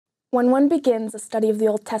When one begins a study of the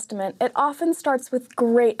Old Testament, it often starts with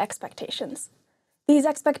great expectations. These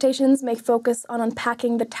expectations may focus on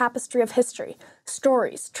unpacking the tapestry of history,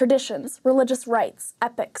 stories, traditions, religious rites,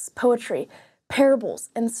 epics, poetry,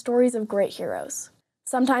 parables, and stories of great heroes.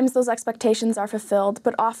 Sometimes those expectations are fulfilled,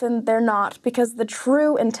 but often they're not, because the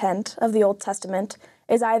true intent of the Old Testament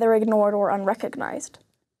is either ignored or unrecognized.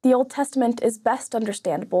 The Old Testament is best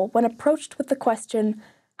understandable when approached with the question,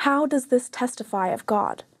 how does this testify of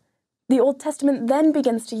God? The Old Testament then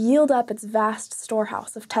begins to yield up its vast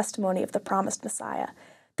storehouse of testimony of the promised Messiah.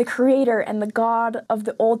 The Creator and the God of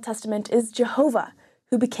the Old Testament is Jehovah,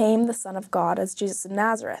 who became the Son of God as Jesus of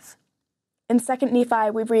Nazareth. In 2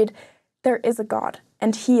 Nephi, we read, "There is a God,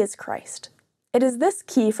 and He is Christ." It is this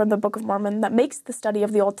key from the Book of Mormon that makes the study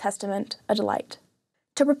of the Old Testament a delight.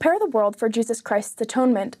 To prepare the world for Jesus Christ's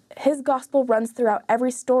atonement, His gospel runs throughout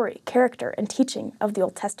every story, character, and teaching of the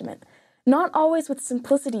Old Testament, not always with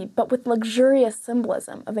simplicity, but with luxurious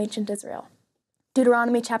symbolism of ancient Israel.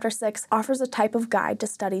 Deuteronomy chapter 6 offers a type of guide to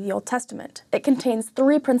study the Old Testament. It contains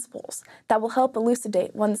 3 principles that will help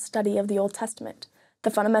elucidate one's study of the Old Testament: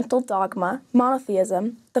 the fundamental dogma,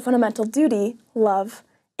 monotheism, the fundamental duty, love,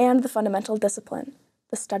 and the fundamental discipline,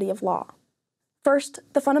 the study of law. First,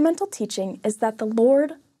 the fundamental teaching is that the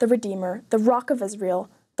Lord, the Redeemer, the Rock of Israel,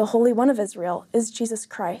 the Holy One of Israel, is Jesus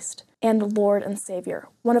Christ, and the Lord and Savior.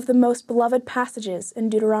 One of the most beloved passages in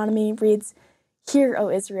Deuteronomy reads, "Hear, O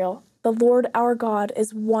Israel, the Lord our God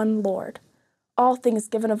is one Lord. All things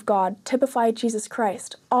given of God typify Jesus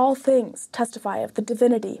Christ. All things testify of the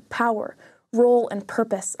divinity, power, role, and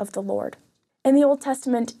purpose of the Lord." In the Old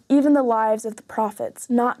Testament, even the lives of the prophets,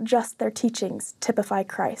 not just their teachings, typify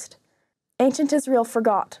Christ. Ancient Israel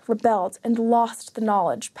forgot, rebelled, and lost the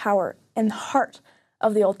knowledge, power, and heart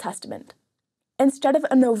of the Old Testament. Instead of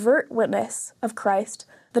an overt witness of Christ,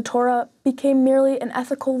 the Torah became merely an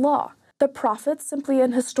ethical law, the prophets simply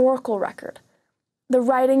an historical record, the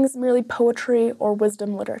writings merely poetry or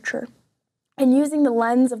wisdom literature. And using the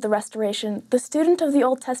lens of the Restoration, the student of the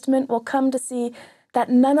Old Testament will come to see that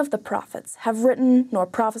none of the prophets have written nor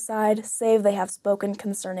prophesied save they have spoken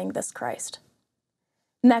concerning this Christ.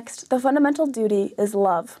 Next, the fundamental duty is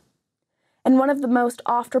love. In one of the most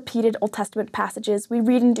oft-repeated Old Testament passages, we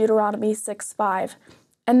read in Deuteronomy 6:5,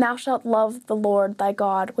 "And thou shalt love the Lord thy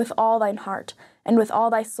God with all thine heart, and with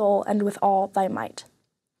all thy soul, and with all thy might."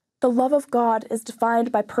 The love of God is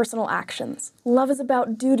defined by personal actions. Love is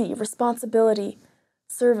about duty, responsibility,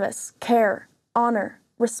 service, care, honor,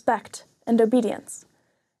 respect, and obedience.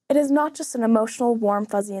 It is not just an emotional, warm,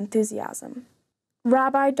 fuzzy enthusiasm.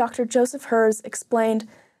 Rabbi Dr. Joseph Herz explained,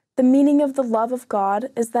 "The meaning of the love of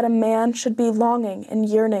God is that a man should be longing and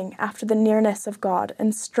yearning after the nearness of God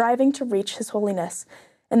and striving to reach His holiness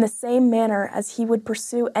in the same manner as he would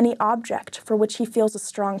pursue any object for which he feels a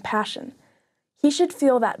strong passion. He should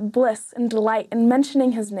feel that bliss and delight in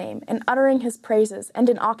mentioning His name, in uttering His praises, and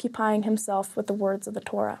in occupying himself with the words of the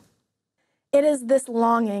Torah." It is this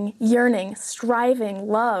longing, yearning, striving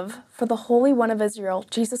love for the Holy One of Israel,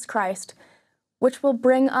 Jesus Christ, which will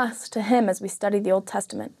bring us to Him as we study the Old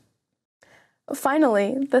Testament.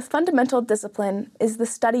 Finally, the fundamental discipline is the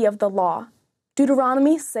study of the law.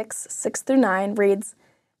 Deuteronomy 6:6-9 reads,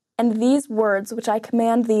 "And these words which I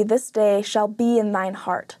command thee this day shall be in thine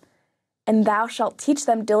heart, and thou shalt teach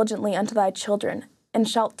them diligently unto thy children, and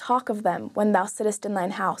shalt talk of them when thou sittest in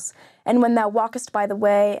thine house, and when thou walkest by the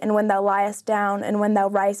way, and when thou liest down, and when thou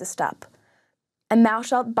risest up. And thou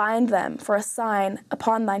shalt bind them for a sign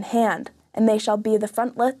upon thine hand, and they shall be the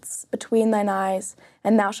frontlets between thine eyes,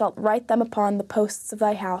 and thou shalt write them upon the posts of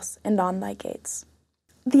thy house and on thy gates."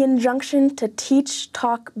 The injunction to teach,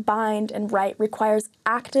 talk, bind, and write requires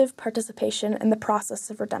active participation in the process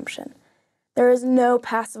of redemption. There is no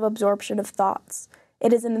passive absorption of thoughts.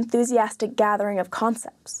 It is an enthusiastic gathering of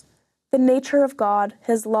concepts. The nature of God,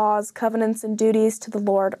 His laws, covenants, and duties to the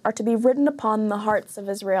Lord are to be written upon the hearts of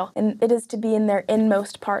Israel, and it is to be in their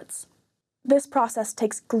inmost parts. This process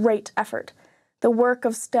takes great effort. The work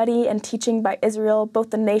of study and teaching by Israel, both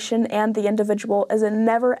the nation and the individual, is a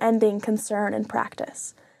never-ending concern and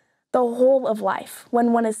practice. The whole of life,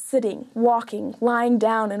 when one is sitting, walking, lying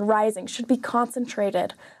down, and rising, should be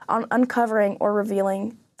concentrated on uncovering or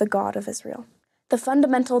revealing the God of Israel. The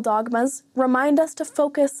fundamental dogmas remind us to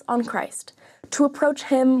focus on Christ, to approach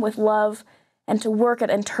Him with love, and to work at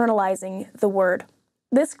internalizing the Word.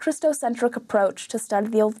 This Christocentric approach to study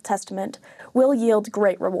the Old Testament will yield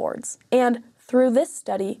great rewards, and through this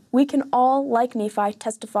study, we can all, like Nephi,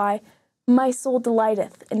 testify, "My soul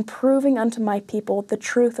delighteth in proving unto my people the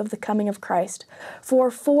truth of the coming of Christ.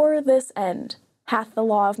 For this end hath the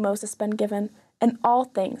law of Moses been given, and all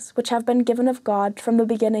things which have been given of God from the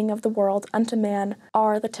beginning of the world unto man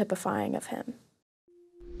are the typifying of him.